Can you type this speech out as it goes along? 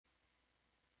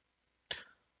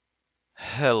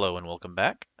Hello and welcome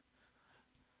back.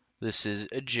 This is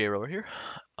J-Rower here.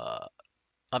 Uh,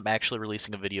 I'm actually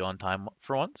releasing a video on time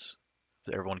for once,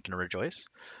 so everyone can rejoice.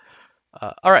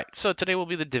 Alright, so today will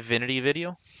be the Divinity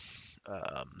video.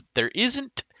 There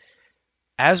isn't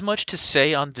as much to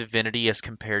say on Divinity as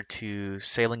compared to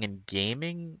sailing and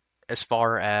gaming as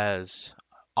far as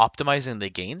optimizing the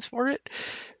gains for it,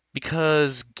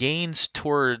 because gains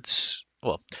towards,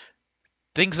 well,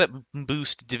 things that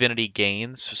boost Divinity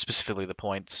gains, specifically the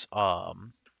points, are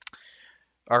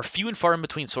few and far in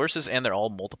between sources, and they're all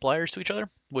multipliers to each other,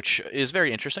 which is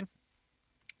very interesting.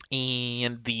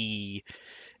 And the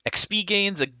XP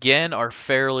gains, again, are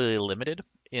fairly limited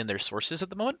in their sources at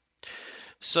the moment.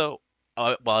 So,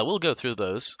 while I will go through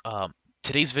those,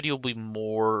 today's video will be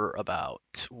more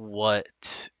about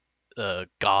what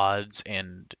gods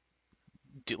and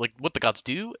like what the gods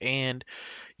do and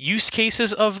use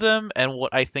cases of them, and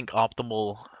what I think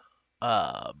optimal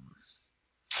um,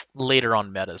 later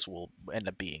on metas will end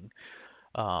up being.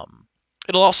 Um,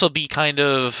 it'll also be kind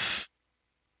of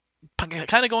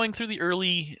going through the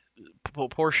early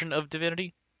portion of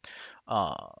Divinity.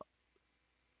 Uh,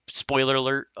 Spoiler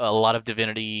alert: a lot of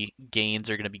Divinity gains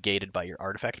are going to be gated by your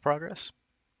artifact progress.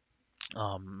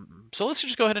 So let's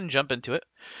just go ahead and jump into it.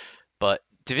 But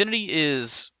Divinity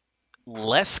is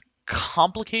less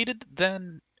complicated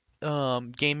than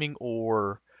gaming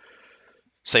or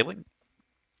sailing.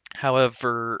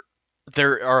 However,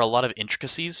 there are a lot of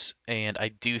intricacies, and I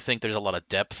do think there's a lot of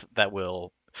depth that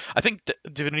will. I think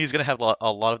Divinity is going to have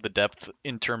a lot of the depth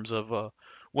in terms of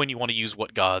when you want to use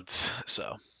what gods.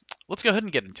 So let's go ahead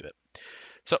and get into it.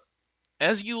 So,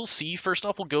 as you'll see, first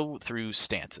off, we'll go through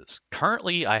stances.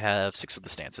 Currently, I have 6 of the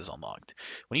stances unlocked.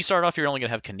 When you start off, you're only going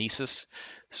to have Kinesis.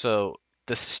 So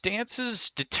the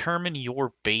stances determine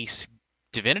your base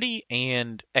Divinity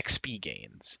and XP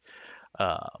gains.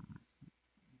 Um,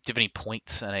 Divinity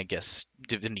points, and I guess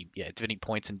Divinity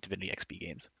points and Divinity XP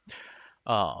gains.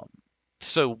 Um,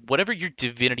 so whatever your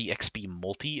Divinity XP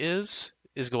multi is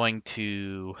going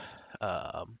to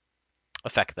um,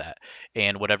 affect that,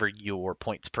 and whatever your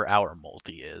points per hour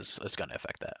multi is going to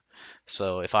affect that.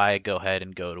 So if I go ahead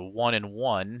and go to 1 and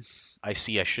 1, I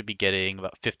see I should be getting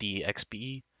about 50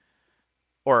 XP,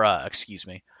 or excuse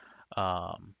me,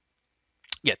 um,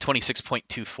 yeah,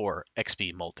 26.24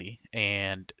 XP multi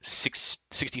and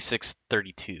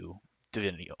 6632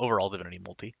 Divinity overall Divinity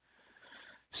multi.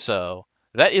 So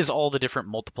that is all the different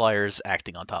multipliers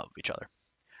acting on top of each other.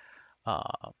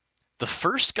 Uh, the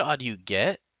first god you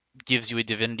get gives you a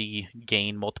Divinity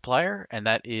gain multiplier, and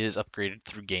that is upgraded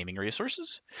through gaming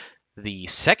resources. The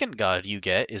second god you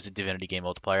get is a Divinity gain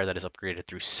multiplier that is upgraded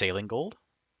through sailing gold.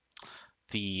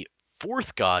 The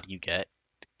fourth god you get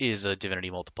is a Divinity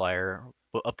multiplier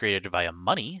upgraded via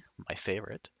money, my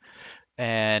favorite.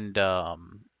 And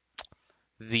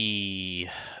the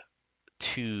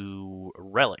two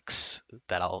relics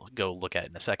that I'll go look at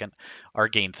in a second are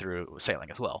gained through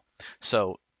sailing as well.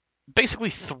 So basically,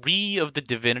 3 of the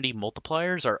Divinity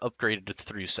multipliers are upgraded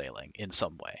through sailing in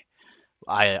some way,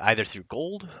 either through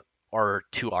gold or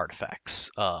 2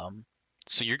 artifacts.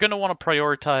 So you're going to want to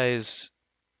prioritize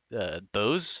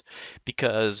those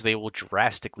because they will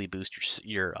drastically boost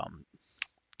your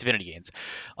Divinity gains.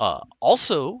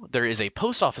 Also, there is a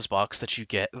post office box that you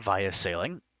get via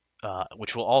sailing,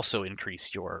 which will also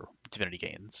increase your Divinity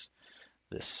gains.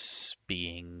 This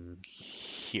being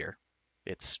here.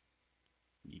 It's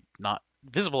not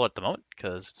visible at the moment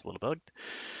because it's a little bugged.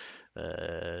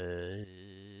 There.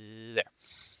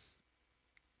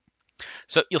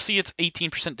 So you'll see it's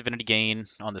 18% Divinity gain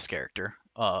on this character.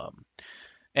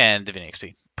 And Divinity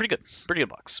XP. Pretty good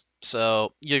box.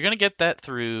 So you're gonna get that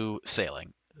through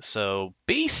sailing. So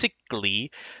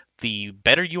basically, the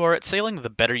better you are at sailing, the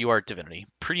better you are at Divinity.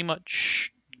 Pretty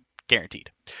much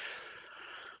guaranteed.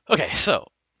 Okay, so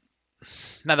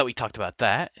now that we talked about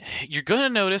that, you're gonna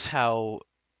notice how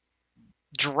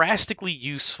drastically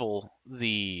useful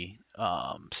the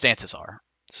stances are.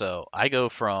 So I go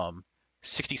from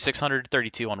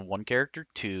 6,632 on one character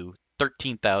to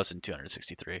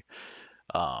 13,263.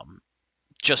 Um,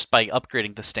 just by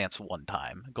upgrading the stance one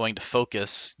time. Going to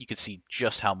focus, you can see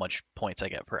just how much points I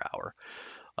get per hour.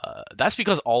 That's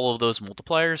because all of those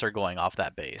multipliers are going off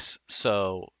that base.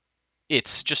 So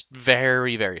it's just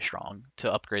very, very strong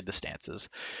to upgrade the stances.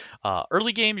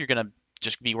 Early game, you're going to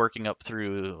just be working up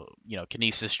through,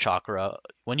 Kinesis, Chakra.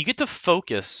 When you get to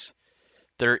focus,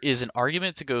 there is an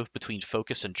argument to go between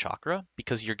focus and Chakra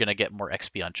because you're going to get more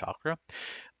XP on Chakra.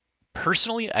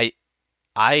 Personally,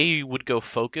 I would go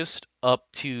focused up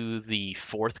to the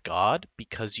fourth god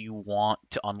because you want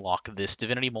to unlock this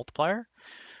divinity multiplier.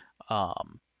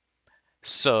 Um,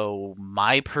 So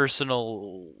my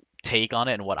personal take on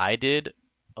it and what I did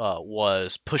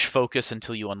was push focus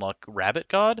until you unlock Rabbit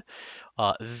God,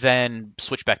 then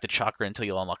switch back to Chakra until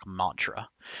you unlock Mantra.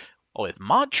 With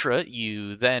Mantra,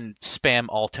 you then spam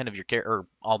all 10 of your or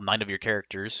all 9 of your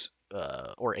characters,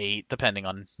 or 8, depending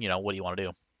on what you want to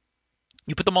do.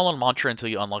 You put them all on Mantra until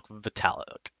you unlock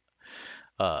Vitalic.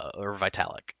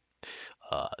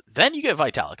 Then you get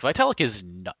Vitalic. Vitalic is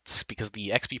nuts because the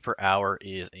XP per hour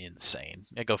is insane.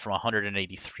 It go from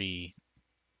 183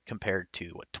 compared to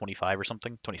what 25 or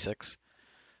something, 26.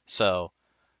 So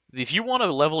if you want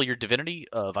to level your Divinity,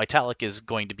 Vitalic is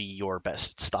going to be your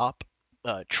best stop.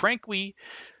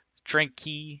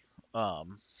 Tranqui,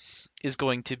 um, is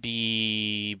going to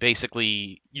be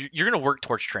basically you're going to work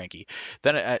towards Tranqui.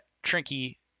 Then at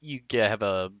Tranqui, have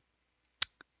a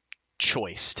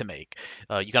choice to make.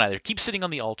 You can either keep sitting on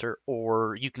the altar,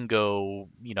 or you can go,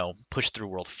 push through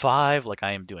World 5 like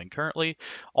I am doing currently.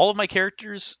 All of my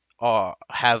characters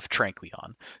have Tranqui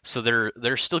on, so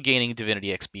they're still gaining Divinity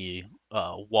XP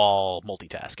while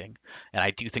multitasking, and I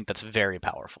do think that's very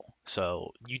powerful.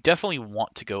 So you definitely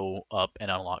want to go up and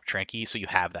unlock Tranqui, so you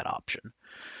have that option.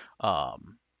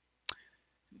 Um,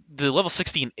 the level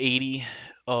 60 and 80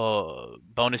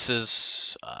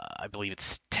 bonuses, I believe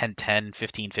it's 10 10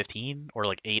 15 15 or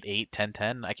like 8 8 10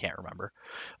 10. I can't remember.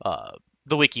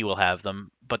 The wiki will have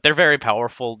them, but they're very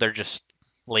powerful. They're just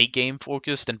late game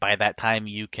focused, and by that time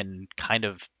you can kind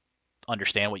of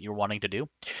understand what you're wanting to do.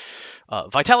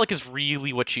 Vitalic is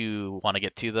really what you want to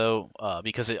get to, though,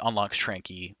 because it unlocks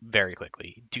Tranqui very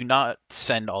quickly. Do not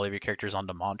send all of your characters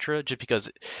onto Mantra, just because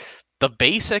the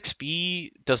base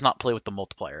XP does not play with the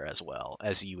multiplier as well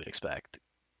as you would expect.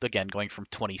 Again, going from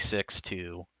 26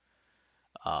 to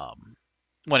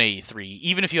 183.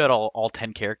 Even if you had all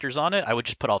 10 characters on it, I would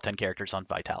just put all 10 characters on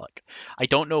Vitalic. I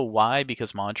don't know why,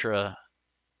 because Mantra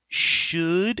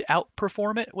should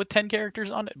outperform it with 10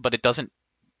 characters on it, but it doesn't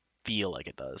feel like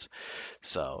it does.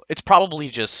 So it's probably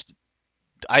just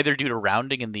either due to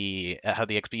rounding in the how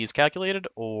the XP is calculated,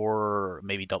 or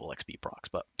maybe double XP procs,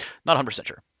 but not 100%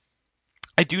 sure.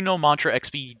 I do know Mantra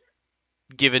XP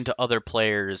given to other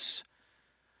players,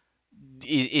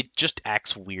 it just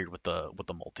acts weird with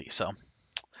the multi. So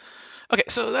okay,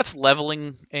 so that's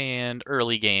leveling and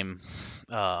early game.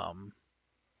 Um,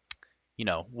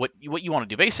 what you want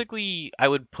to do. Basically, I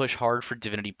would push hard for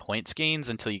Divinity points gains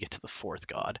until you get to the fourth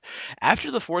god. After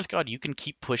the fourth god, you can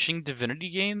keep pushing Divinity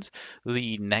gains.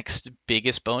 The next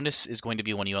biggest bonus is going to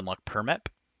be when you unlock Permep.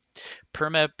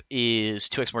 Permep is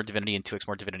 2x more Divinity and 2x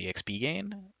more Divinity XP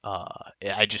gain.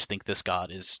 I just think this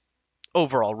god is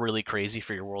overall really crazy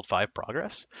for your World 5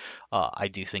 progress. I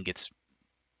do think it's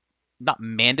not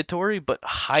mandatory, but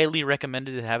highly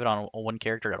recommended to have it on one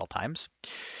character at all times.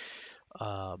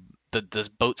 The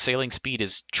boat sailing speed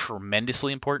is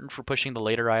tremendously important for pushing the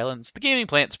later islands. The gaming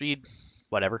plant speed,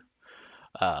 whatever.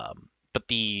 But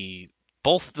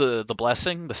both the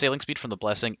blessing, the sailing speed from the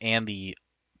blessing, and the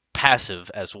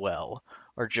passive as well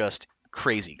are just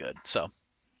crazy good. So,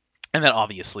 and then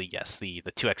obviously, yes, the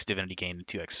 2x divinity gain and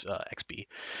 2x XP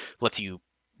lets you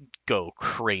go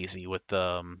crazy with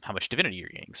how much divinity you're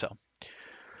gaining. So,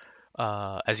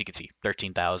 as you can see,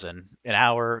 13,000 an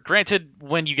hour. Granted,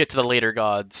 when you get to the later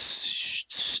gods,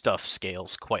 stuff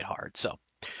scales quite hard. So,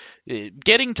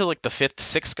 getting to like the fifth,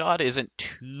 sixth god isn't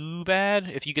too bad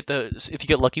if you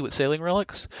get lucky with sailing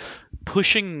relics.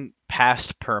 Pushing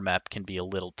past Permap can be a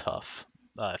little tough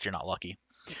if you're not lucky.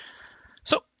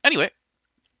 So anyway,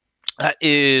 that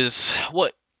is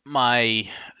what my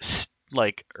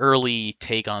like early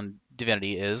take on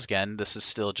Divinity is. Again, this is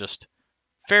still just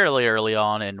fairly early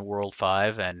on in World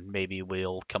 5, and maybe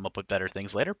we'll come up with better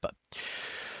things later.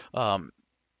 Um,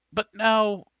 but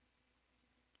now,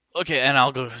 okay, and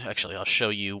I'll show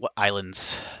you what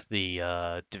islands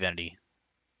the Divinity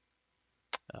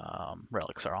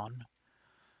relics are on.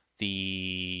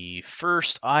 The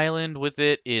first island with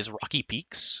it is Rocky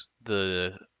Peaks,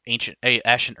 the ancient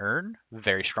Ashen Urn,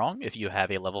 very strong if you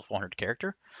have a level 400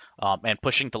 character, and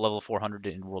pushing to level 400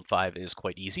 in World 5 is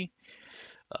quite easy.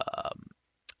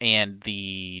 And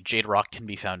the Jade Rock can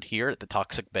be found here at the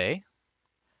Toxic Bay.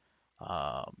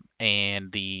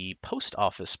 And the post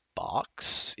office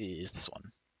box is this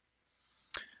one.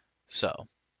 So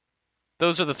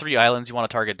those are the 3 islands you want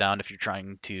to target down if you're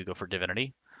trying to go for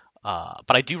Divinity.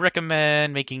 But I do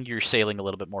recommend making your sailing a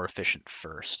little bit more efficient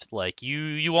first. Like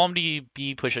you want to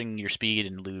be pushing your speed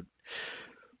and loot,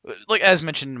 like as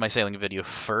mentioned in my sailing video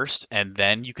first, and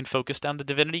then you can focus down the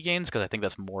divinity gains because I think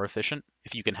that's more efficient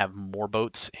if you can have more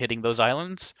boats hitting those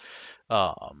islands.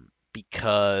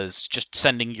 because just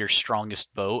sending your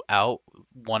strongest boat out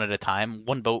one at a time,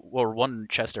 one boat or one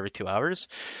chest every 2 hours,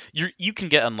 you can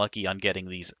get unlucky on getting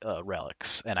these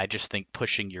relics. And I just think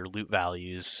pushing your loot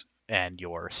values and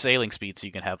your sailing speed so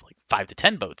you can have like 5 to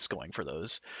 10 boats going for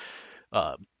those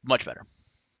much better.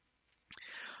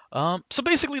 So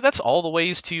basically, that's all the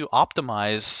ways to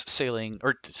optimize sailing,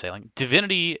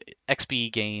 Divinity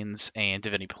XP gains and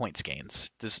Divinity points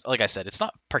gains. This, like I said, it's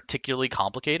not particularly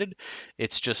complicated.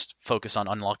 It's just focus on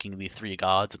unlocking the 3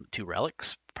 gods and the 2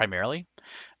 relics primarily,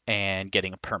 and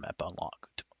getting a permap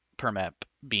unlocked. Permap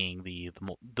being the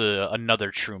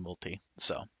another true multi.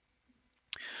 So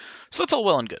that's all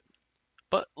well and good.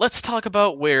 But let's talk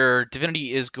about where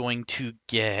Divinity is going to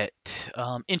get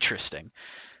interesting.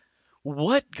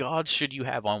 What gods should you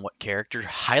have on what character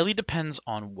highly depends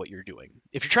on what you're doing.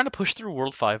 If you're trying to push through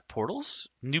World 5 portals,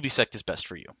 Newbie Sect is best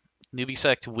for you. Newbie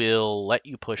Sect will let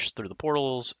you push through the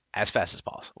portals as fast as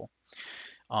possible.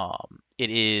 It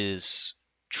is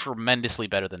tremendously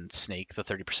better than Snake, the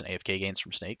 30% AFK gains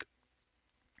from Snake.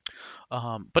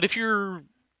 But if you're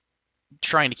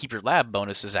trying to keep your lab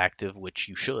bonuses active, which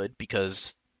you should,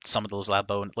 because some of those lab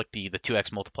bonus, like the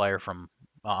 2x multiplier from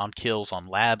on kills on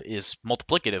lab, is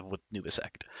multiplicative with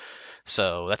Nubisect.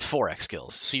 So that's 4x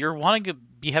kills. So you're wanting to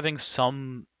be having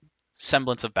some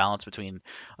semblance of balance between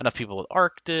enough people with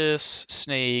Arctis,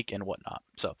 Snake, and whatnot.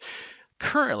 So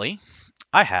currently,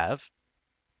 I have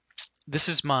this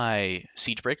is my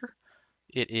Siegebreaker.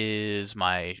 It is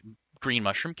my green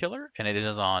mushroom killer, and it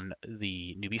is on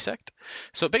the newbie sect.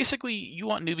 So basically, you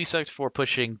want newbie sect for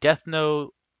pushing Death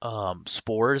Note,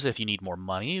 spores if you need more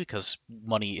money, because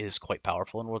money is quite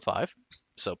powerful in World 5.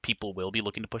 So people will be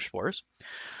looking to push spores.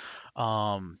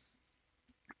 Um,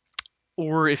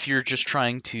 or if you're just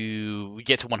trying to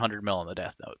get to 100 mil on the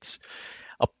Death Notes.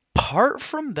 Apart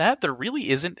from that, there really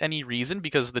isn't any reason,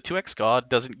 because the 2x God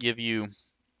doesn't give you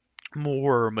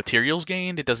more materials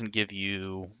gained. It doesn't give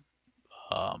you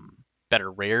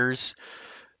better rares,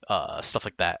 stuff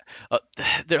like that.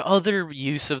 The other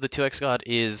use of the 2x God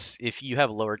is if you have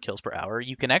lower kills per hour,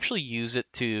 you can actually use it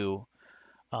to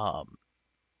um,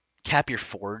 cap your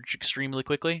forge extremely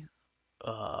quickly.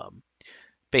 Um,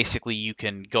 Basically, you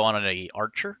can go on a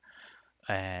archer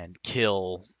and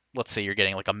kill. Let's say you're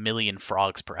getting like 1 million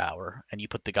frogs per hour, and you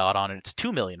put the god on, and it's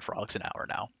 2 million frogs an hour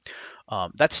now.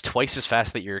 That's twice as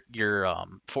fast that you're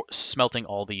smelting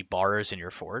all the bars in your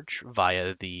forge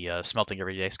via the smelting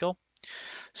everyday skill.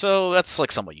 So that's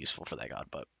like somewhat useful for that god.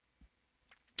 But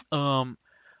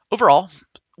overall,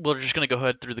 we're just gonna go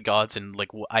ahead through the gods and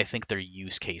like what I think their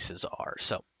use cases are.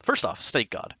 So first off, Snake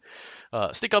God.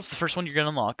 Snake God's the first one you're gonna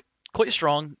unlock. Quite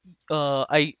strong.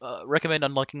 I recommend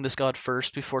unlocking this god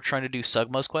first before trying to do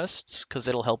Sugma's quests, because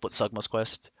it'll help with Sugma's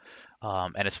quest,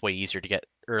 and it's way easier to get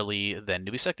early than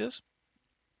Newbie Sect is,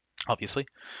 obviously.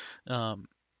 Um,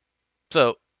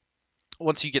 so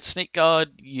once you get Snake God,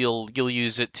 you'll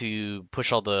use it to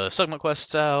push all the Sugma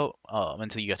quests out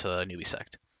until you get to the Newbie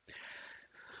Sect.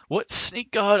 What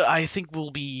Snake God I think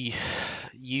will be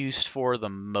used for the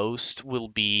most will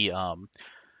be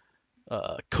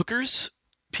cookers.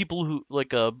 People who like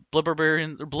blood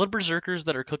barbarian or blood berserkers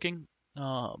that are cooking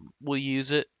will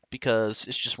use it because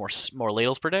it's just more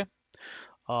ladles per day.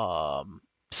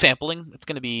 Sampling, it's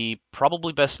going to be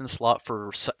probably best in slot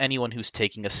for anyone who's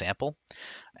taking a sample,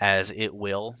 as it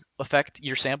will affect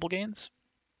your sample gains,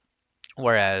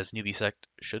 whereas newbie sect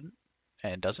shouldn't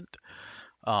and doesn't.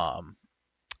 Um,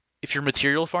 if you're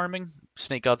material farming,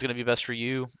 Snake God's going to be best for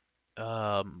you.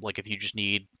 Like if you just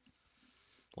need,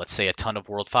 let's say, a ton of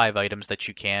World 5 items that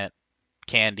you can't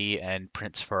candy and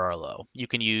prints for are low, you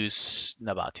can use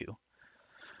Nabatu.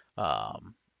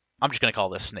 I'm just going to call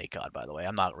this Snake God, by the way.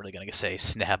 I'm not really going to say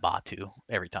Snabatu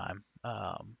every time,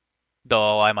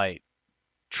 though I might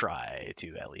try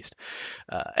to at least.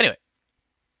 Anyway,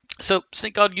 so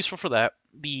Snake God useful for that.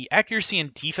 The accuracy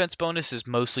and defense bonus is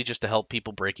mostly just to help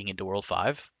people breaking into World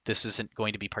 5. This isn't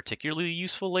going to be particularly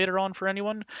useful later on for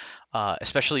anyone,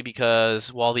 especially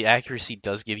because while the accuracy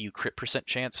does give you crit percent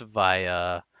chance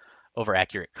via over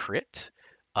accurate crit,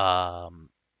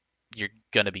 you're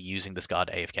going to be using this god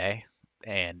AFK,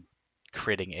 and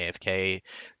critting AFK,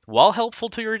 while helpful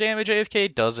to your damage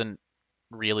AFK, doesn't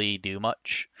really do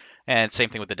much. And same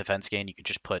thing with the defense gain, you can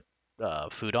just put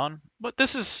food on, but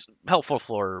this is helpful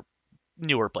for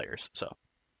newer players. So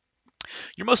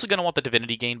you're mostly going to want the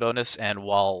divinity gain bonus, and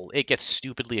while it gets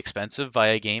stupidly expensive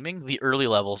via gaming, the early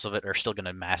levels of it are still going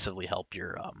to massively help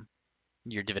your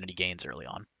divinity gains early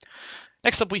on.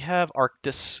 Next up, we have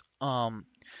Arctis.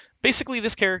 Basically,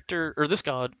 this character, or this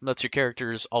god, lets your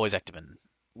characters always active in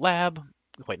lab.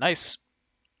 Quite nice.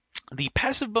 The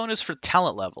passive bonus for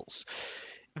talent levels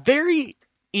Very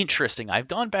interesting. I've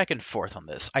gone back and forth on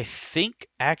this. I think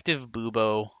active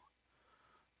Bubo,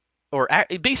 or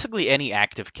basically any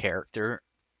active character,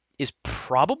 is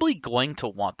probably going to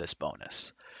want this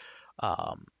bonus.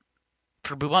 Um,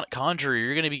 for Bubonic Conjurer,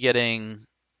 you're going to be getting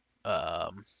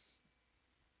um,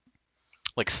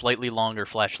 like slightly longer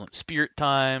Flashlant Spirit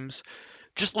times.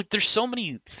 Just like there's so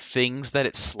many things that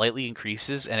it slightly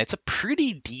increases, and it's a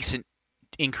pretty decent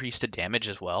increase to damage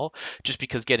as well, just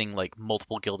because getting like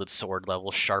multiple gilded sword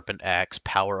levels, sharpened axe,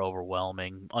 power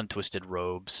overwhelming, untwisted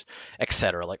robes,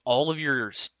 etc. Like all of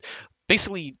your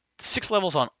basically 6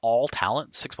 levels on all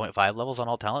talents, 6.5 levels on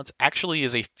all talents, actually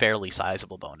is a fairly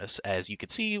sizable bonus, as you can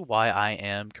see why I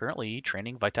am currently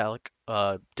training Vitalic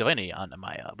Divinity on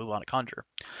my Bubonic Conjure.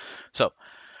 So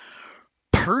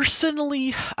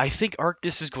personally, I think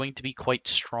Arctis is going to be quite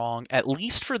strong, at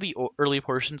least for the early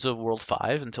portions of World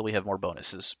 5 until we have more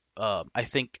bonuses. I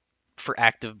think for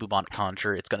active Bubonic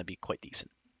Conjure, it's going to be quite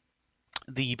decent.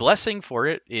 The blessing for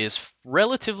it is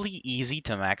relatively easy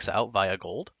to max out via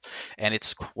gold, and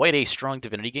it's quite a strong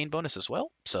divinity gain bonus as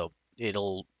well, so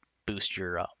it'll boost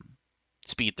your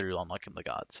speed through unlocking the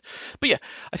gods. But yeah,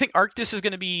 I think Arctis is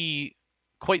going to be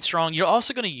quite strong. You're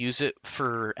also going to use it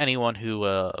for anyone who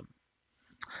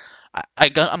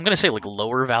I'm gonna say like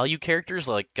lower value characters,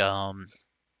 like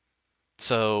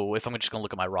so if I'm just gonna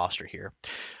look at my roster here,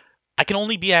 I can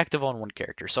only be active on one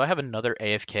character, so I have another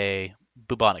AFK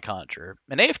Bubonic Conjurer.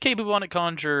 An AFK Bubonic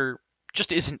Conjurer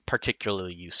just isn't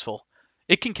particularly useful.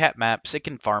 It can cap maps, it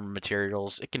can farm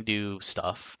materials, it can do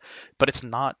stuff, but it's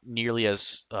not nearly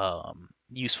as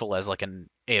useful as like an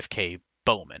AFK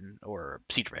Bowman or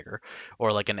Siegebreaker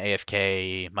or like an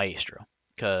AFK Maestro,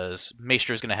 because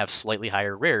Maestro is going to have slightly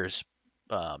higher rares,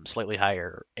 slightly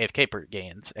higher AFK per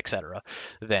gains, etc.,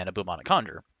 than a Bubonic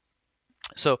Conjurer.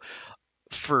 So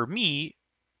for me,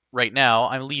 right now,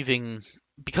 I'm leaving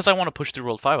because I want to push through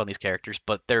World 5 on these characters,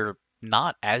 but they're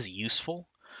not as useful.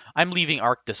 I'm leaving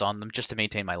Arctis on them just to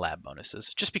maintain my lab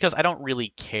bonuses, just because I don't really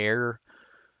care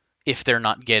if they're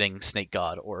not getting Snake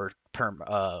God or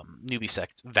Newbie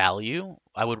Sect value.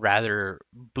 I would rather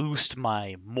boost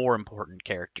my more important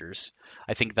characters.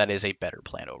 I think that is a better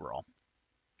plan overall.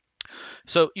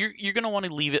 So you're gonna want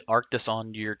to leave it Arctis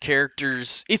on your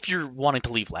characters if you're wanting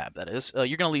to leave lab. That is,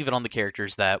 you're gonna leave it on the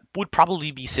characters that would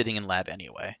probably be sitting in lab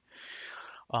anyway.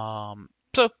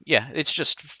 So yeah, it's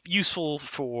just useful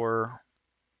for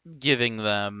giving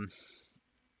them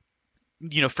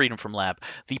freedom from lab.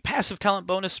 The passive talent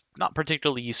bonus not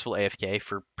particularly useful AFK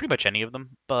for pretty much any of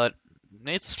them, but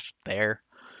it's there.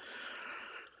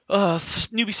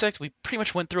 Newbie sect we pretty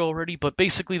much went through already, but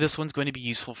basically this one's going to be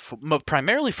useful for,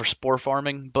 primarily for spore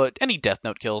farming, but any death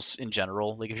note kills in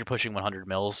general. Like if you're pushing 100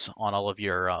 mils on all of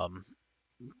your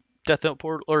death note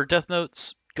or death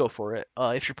notes, go for it.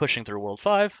 If you're pushing through World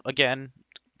 5, again,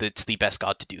 it's the best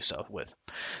god to do so with.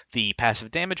 The passive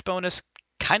damage bonus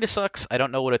kind of sucks. I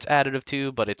don't know what it's additive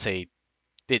to, but it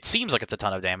seems like it's a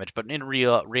ton of damage, but in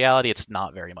reality, it's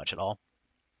not very much at all.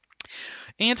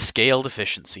 And scaled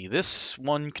efficiency. This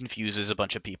one confuses a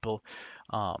bunch of people.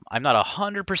 I'm not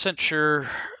 100% sure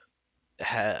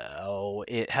how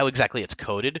exactly it's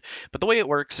coded, but the way it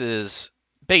works is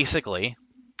basically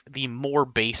the more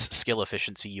base skill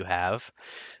efficiency you have,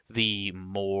 the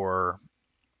more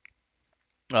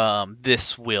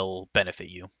this will benefit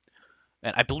you.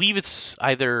 And I believe it's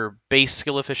either base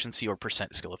skill efficiency or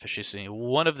percent skill efficiency,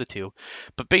 one of the two.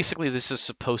 But basically, this is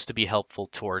supposed to be helpful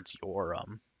towards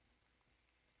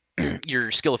your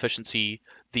skill efficiency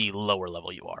the lower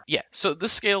level you are. Yeah, so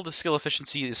this scale to skill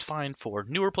efficiency is fine for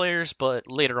newer players, but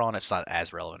later on it's not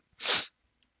as relevant.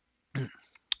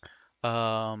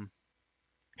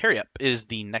 Hurry Up is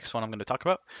the next one I'm going to talk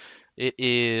about. It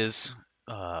is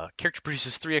character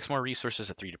produces 3x more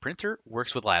resources at 3D printer,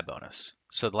 works with lab bonus.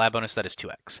 So the lab bonus that is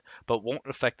 2x, but won't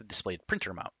affect the displayed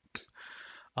printer amount.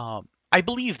 I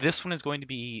believe this one is going to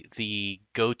be the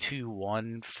go-to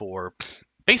one for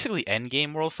basically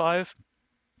endgame World 5.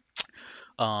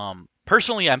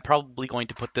 Personally, I'm probably going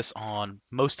to put this on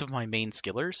most of my main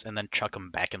skillers and then chuck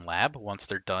them back in lab once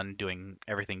they're done doing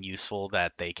everything useful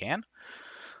that they can.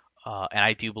 And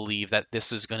I do believe that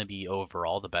this is going to be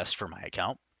overall the best for my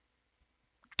account.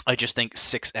 I just think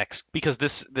 6x because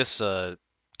this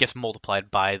gets multiplied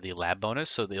by the lab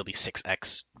bonus, so there'll be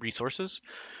 6x resources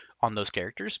on those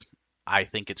characters. I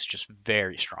think it's just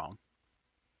very strong.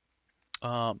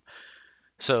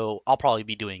 So I'll probably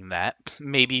be doing that.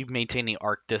 Maybe maintaining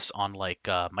Arctis on like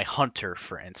my Hunter,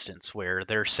 for instance, where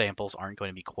their samples aren't going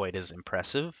to be quite as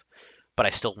impressive, but I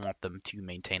still want them to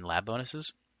maintain lab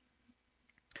bonuses.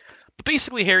 But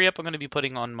basically, Harry Up, I'm going to be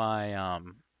putting on my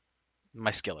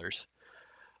my skillers.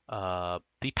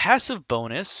 The passive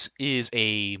bonus is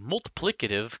a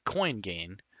multiplicative coin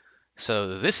gain.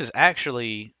 So this is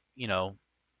actually,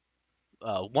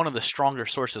 one of the stronger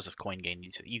sources of coin gain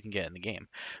you can get in the game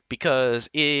because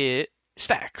it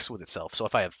stacks with itself. So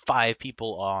if I have 5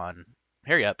 people on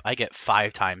Hurry Up, I get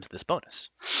 5 times this bonus.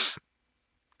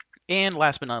 And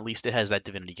last but not least, it has that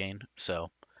Divinity gain, so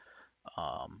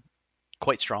um,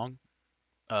 quite strong.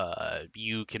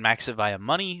 You can max it via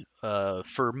money.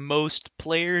 For most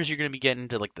players, you're going to be getting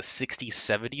to like the 60s,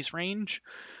 70s range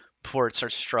before it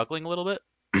starts struggling a little bit,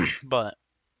 but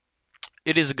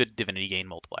it is a good Divinity gain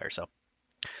multiplier. So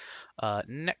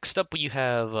next up, you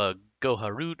have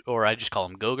Goharut, or I just call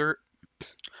him Gogurt.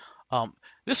 Um,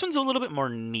 this one's a little bit more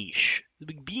niche.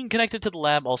 Being connected to the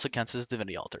lab also counts as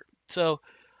Divinity Altar. So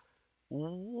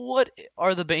what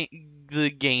are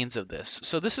the gains of this?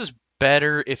 So this is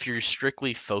better if you're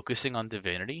strictly focusing on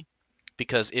Divinity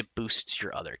because it boosts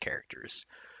your other characters.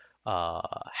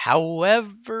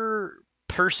 However,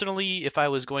 personally, if I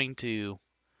was going to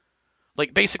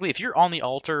basically if you're on the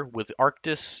altar with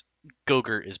Arctis,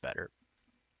 Gogurt is better.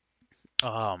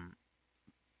 Um,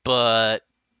 but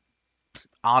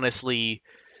honestly,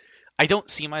 I don't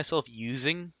see myself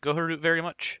using Goharut very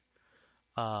much.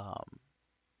 Um,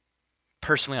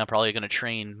 Personally, I'm probably going to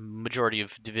train majority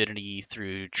of Divinity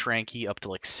through Tranky up to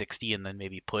like 60 and then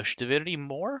maybe push Divinity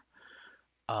more.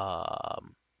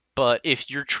 Um, but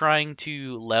if you're trying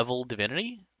to level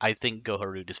Divinity, I think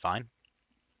Goharut is fine.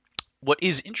 What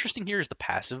is interesting here is the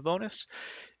passive bonus.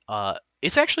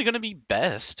 It's actually going to be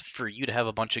best for you to have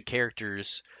a bunch of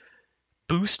characters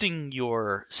boosting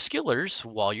your skillers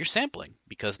while you're sampling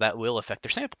because that will affect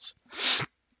their samples.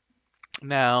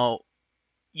 Now,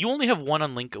 you only have one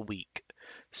unlink a week.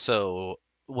 So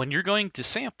when you're going to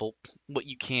sample, what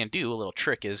you can do, a little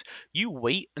trick is you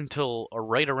wait until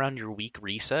right around your week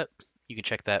reset. You can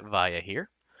check that via here.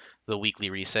 The weekly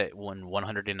reset when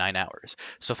 109 hours.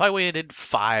 So if I waited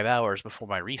 5 hours before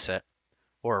my reset,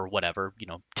 or whatever,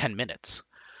 10 minutes,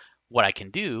 what I can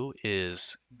do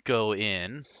is go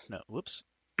in, no, whoops,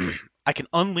 I can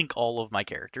unlink all of my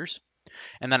characters,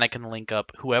 and then I can link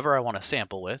up whoever I want to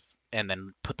sample with, and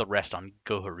then put the rest on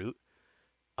Goharut.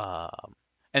 Um,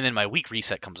 and then my week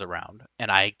reset comes around, and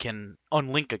I can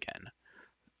unlink again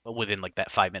within like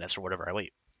that 5 minutes or whatever I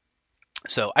wait.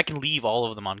 So I can leave all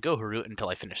of them on Goharut until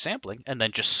I finish sampling, and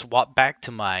then just swap back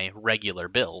to my regular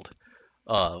build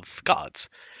of gods.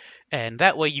 And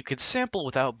that way you could sample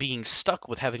without being stuck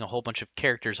with having a whole bunch of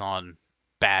characters on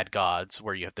bad gods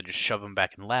where you have to just shove them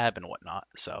back in lab and whatnot.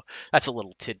 So that's a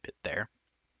little tidbit there.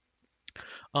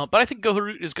 But I think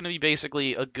Goharut is going to be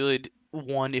basically a good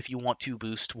one if you want to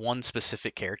boost one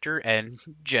specific character, and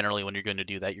generally when you're going to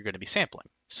do that, you're going to be sampling.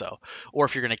 So, or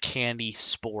if you're going to candy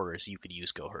spores, you could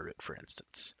use Goharut, for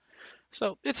instance.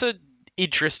 So it's a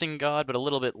interesting god, but a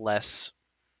little bit less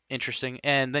interesting.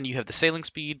 And then you have the sailing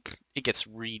speed. It gets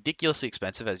ridiculously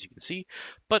expensive, as you can see,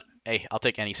 but hey, I'll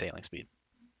take any sailing speed.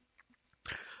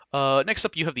 Next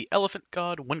up, you have the Elephant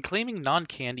God. When claiming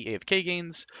non-candy AFK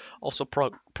gains, also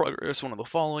progress one of the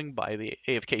following by the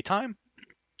AFK time.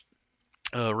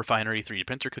 Refinery, 3D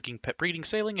printer, cooking, pet breeding,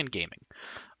 sailing, and gaming.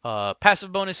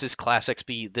 Passive bonus is class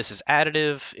XP. This is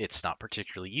additive. It's not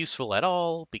particularly useful at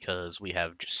all because we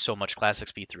have just so much class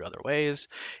XP through other ways,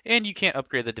 and you can't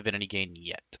upgrade the divinity gain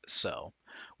yet. So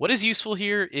what is useful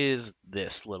here is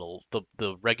this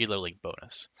the regular link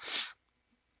bonus.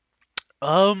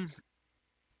 I'm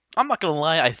not gonna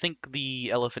lie, I think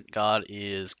the Elephant God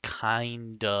is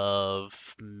kind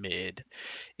of mid.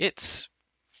 It's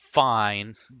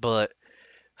fine, but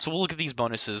so we'll look at these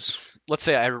bonuses. Let's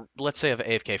say I have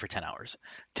AFK for 10 hours.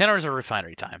 10 hours of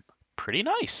refinery time. Pretty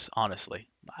nice, honestly.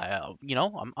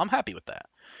 I'm happy with that.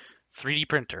 3D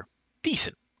printer.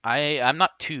 Decent. I'm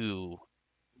not too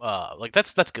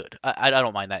that's good. I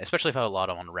don't mind that, especially if I have a lot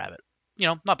on Rabbit.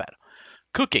 Not bad.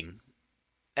 Cooking.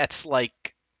 That's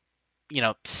like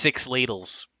 6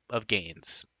 ladles of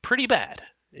gains. Pretty bad.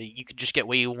 You could just get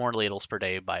way more ladles per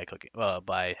day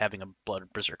by having a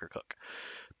blood berserker cook.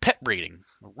 Pet breeding,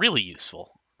 really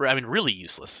useful. I mean, really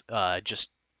useless.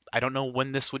 Just I don't know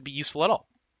when this would be useful at all.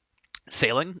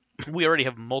 Sailing, we already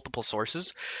have multiple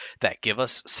sources that give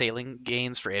us sailing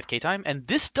gains for AFK time, and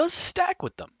this does stack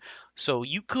with them. So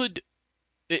you could,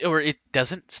 or it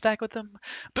doesn't stack with them,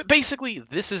 but basically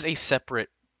this is a separate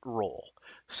role.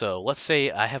 So let's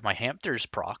say I have my Hampters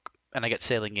proc, and I get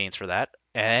sailing gains for that,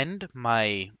 and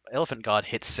my Elephant God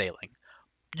hits sailing.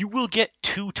 You will get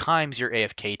 2 times your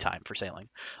AFK time for sailing,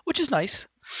 which is nice.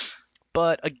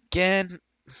 But again,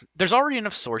 there's already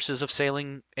enough sources of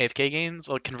sailing AFK gains,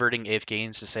 like converting AFK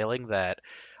gains to sailing, that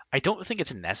I don't think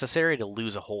it's necessary to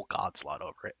lose a whole god slot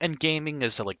over it. And gaming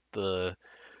is like the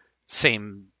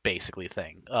same basically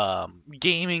thing.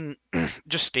 Gaming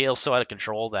just scales so out of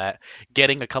control that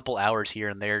getting a couple hours here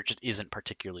and there just isn't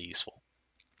particularly useful.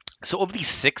 So of these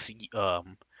six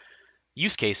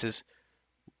use cases,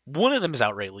 one of them is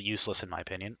outrightly useless in my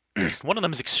opinion. One of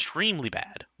them is extremely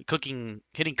bad.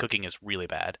 Hitting cooking is really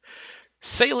bad.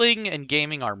 Sailing and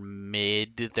gaming are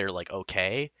mid. They're like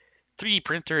okay. 3D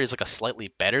printer is like a slightly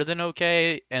better than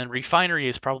okay, and refinery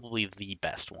is probably the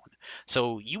best one.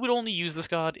 So you would only use this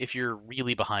god if you're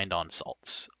really behind on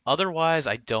salts. Otherwise,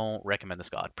 I don't recommend this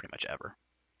god pretty much ever.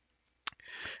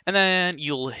 And then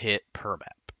you'll hit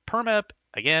permap. Permap,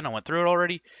 again, I went through it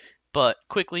already, but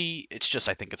quickly, it's just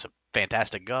I think it's a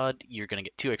fantastic god. You're going to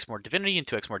get 2x more divinity and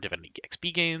 2x more divinity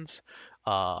XP gains,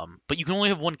 but you can only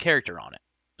have one character on it.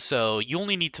 So you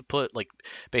only need to put like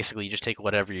basically you just take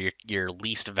whatever your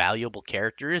least valuable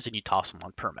character is and you toss them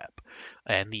on permap.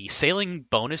 And the sailing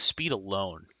bonus speed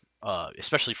alone,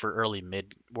 especially for early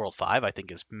mid World 5, I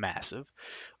think is massive.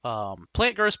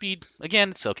 Plant growth speed,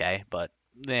 again, it's okay, but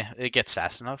it gets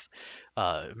fast enough.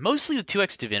 Mostly the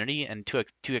 2x Divinity and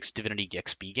 2x Divinity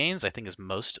XP gains, I think, is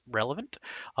most relevant.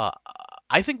 Uh,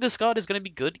 I think this god is going to be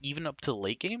good even up to the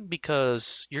late game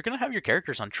because you're going to have your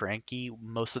characters on Tranky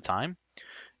most of the time,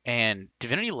 and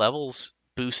Divinity levels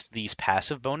boost these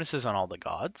passive bonuses on all the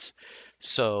gods.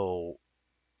 So,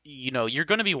 you're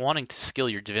going to be wanting to skill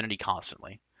your Divinity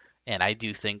constantly. And I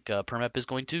do think Permap is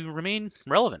going to remain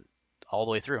relevant all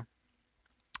the way through.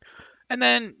 And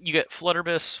then you get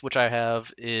Flutterbiss, which I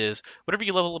have, is whatever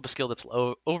you level up a skill that's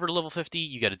over level 50,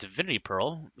 you get a Divinity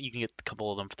Pearl. You can get a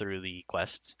couple of them through the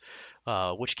quests,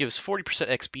 which gives 40%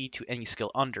 XP to any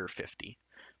skill under 50.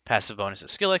 Passive bonus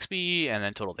is skill XP, and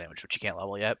then total damage, which you can't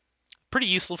level yet. Pretty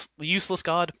useless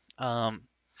god.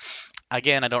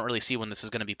 Again, I don't really see when this is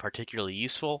going to be particularly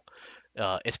useful.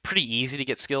 It's pretty easy to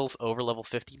get skills over level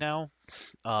 50 now.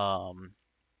 I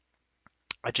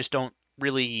just don't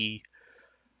really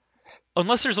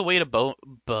unless there's a way to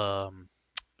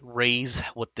raise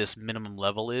what this minimum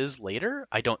level is later,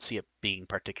 I don't see it being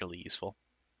particularly useful.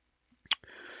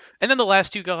 And then the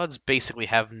last two gods basically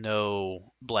have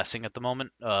no blessing at the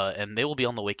moment, and they will be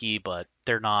on the wiki, but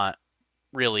they're not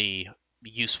really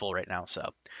useful right now.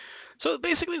 So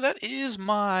basically, that is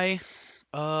my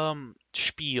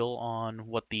spiel on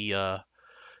what the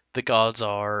gods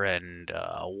are and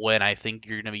when I think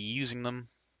you're going to be using them.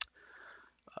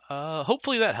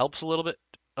 Hopefully that helps a little bit.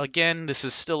 Again, this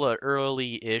is still an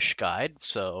early-ish guide,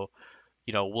 so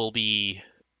we'll be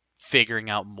figuring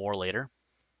out more later.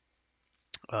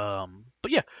 But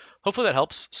yeah, hopefully that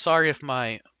helps. Sorry if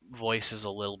my voice is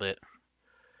a little bit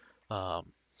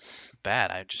um,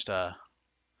 bad. I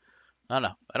don't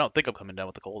know. I don't think I'm coming down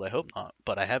with the cold. I hope not,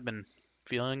 but I have been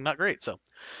feeling not great. So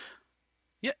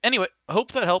yeah. Anyway, I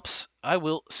hope that helps. I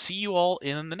will see you all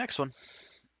in the next one.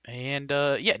 And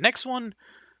yeah, next one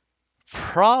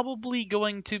probably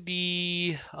going to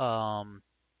be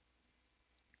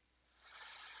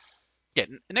yeah,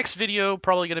 next video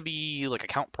probably going to be like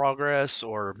account progress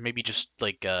or maybe just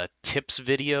like a tips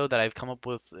video that I've come up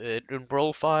with in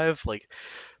World 5. Like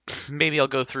maybe I'll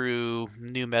go through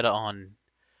new meta on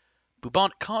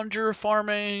bubonic conjure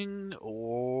farming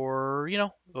or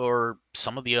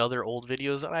some of the other old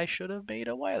videos that I should have made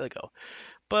a while ago.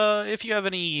 But if you have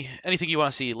anything you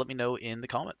want to see, let me know in the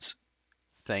comments.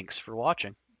 Thanks for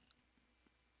watching.